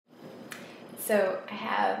So I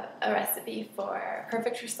have a recipe for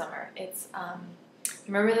perfect for summer. It's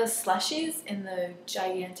remember those slushies in the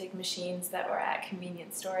gigantic machines that were at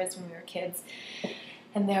convenience stores when we were kids?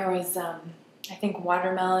 And there was I think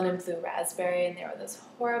watermelon and blue raspberry, and there were those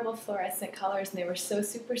horrible fluorescent colors, and they were so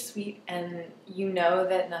super sweet. And you know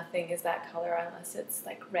that nothing is that color unless it's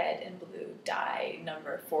like red and blue dye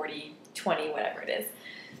number 40, 20, whatever it is.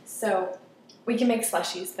 So we can make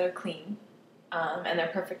slushies that are clean. And they're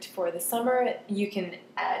perfect for the summer. You can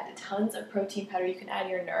add tons of protein powder. You can add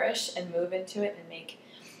your Nourish and move into it and make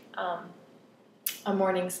a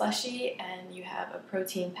morning slushie, and you have a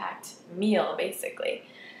protein-packed meal, basically.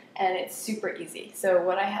 And it's super easy. So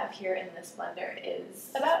what I have here in this blender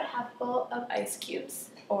is about a half bowl of ice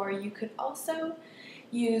cubes, or you could also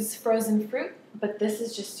use frozen fruit, but this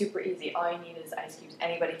is just super easy. All you need is ice cubes.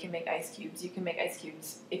 Anybody can make ice cubes. You can make ice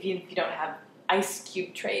cubes if you don't have ice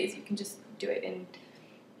cube trays. You can just do it in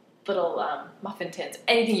little muffin tins.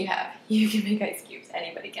 Anything you have, you can make ice cubes.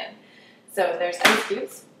 Anybody can. So there's ice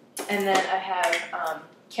cubes, and then I have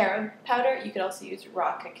carob powder. You could also use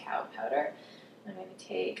raw cacao powder. I'm going to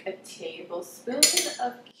take a tablespoon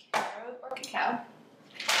of carob or cacao,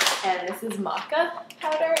 and this is maca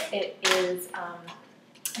powder. It is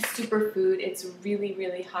a superfood. It's really,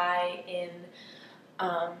 really high in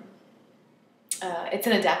it's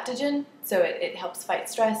an adaptogen, so it helps fight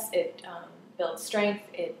stress, it builds strength,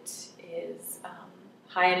 it is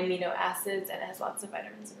high in amino acids, and it has lots of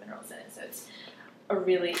vitamins and minerals in it, so it's a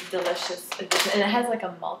really delicious addition. And it has like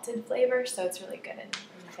a malted flavor, so it's really good in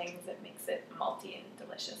things that makes it malty and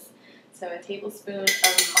delicious. So a tablespoon of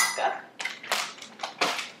maca.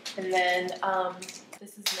 And then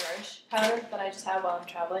this is Nourish powder that I just have while I'm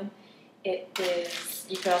traveling. It is,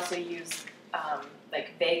 you could also use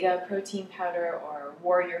like Vega protein powder or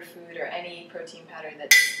Warrior Food or any protein powder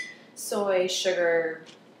that's soy, sugar,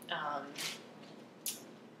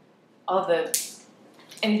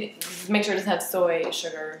 anything. Make sure it doesn't have soy,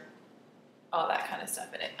 sugar, all that kind of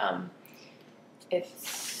stuff in it.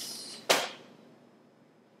 It's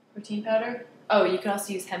protein powder. Oh, you could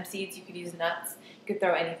also use hemp seeds. You could use nuts. You could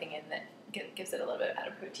throw anything in that gives it a little bit of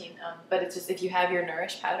added protein. But it's just, if you have your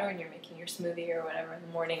Nourish powder and you're making your smoothie or whatever in the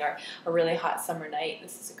morning, or a really hot summer night,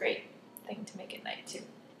 this is a great thing to make at night too.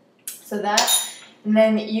 So that, and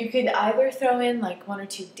then you could either throw in like 1 or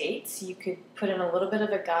 2 dates. You could put in a little bit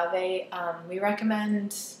of agave. We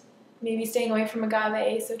recommend maybe staying away from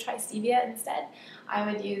agave, so try stevia instead. I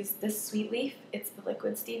would use this sweet leaf. It's the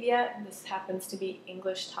liquid stevia. This happens to be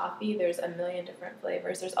English toffee. There's a million different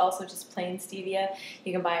flavors. There's also just plain stevia.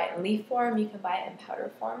 You can buy it in leaf form. You can buy it in powder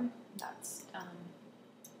form. That's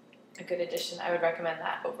a good addition. I would recommend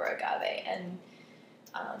that over agave. And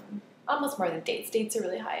almost more than dates. Dates are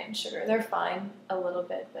really high in sugar. They're fine a little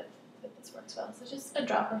bit, but this works well. So just a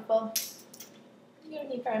dropper full. You don't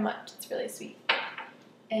need very much. It's really sweet.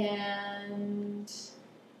 And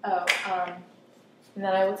and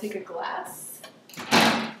then I will take a glass,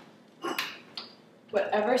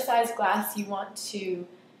 whatever size glass you want to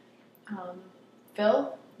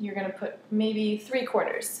fill. You're going to put maybe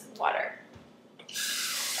 3/4 water.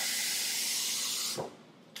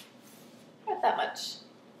 Not that much.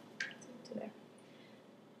 To there.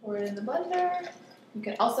 Pour it in the blender. You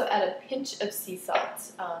can also add a pinch of sea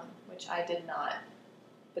salt, which I did not,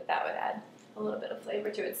 but that would add a little bit of flavor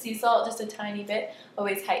to it. Sea salt, just a tiny bit,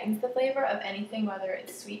 always heightens the flavor of anything, whether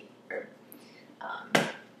it's sweet or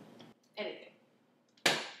anything.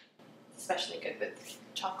 Especially good with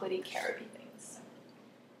chocolatey, caroby things.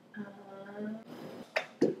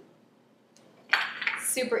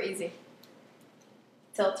 Super easy.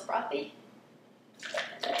 Till it's frothy.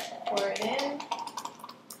 Pour it in.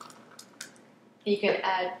 You can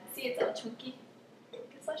add, see, it's all chunky.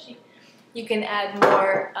 It's slushy. You can add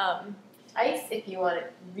more ice if you want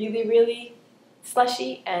it really, really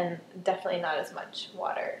slushy, and definitely not as much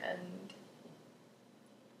water.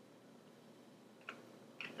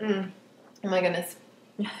 And oh my goodness,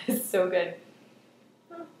 it's so good.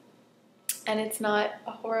 And it's not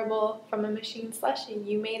a horrible from a machine slushie.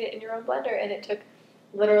 You made it in your own blender, and it took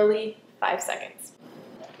literally 5 seconds.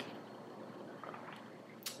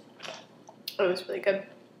 It was really good.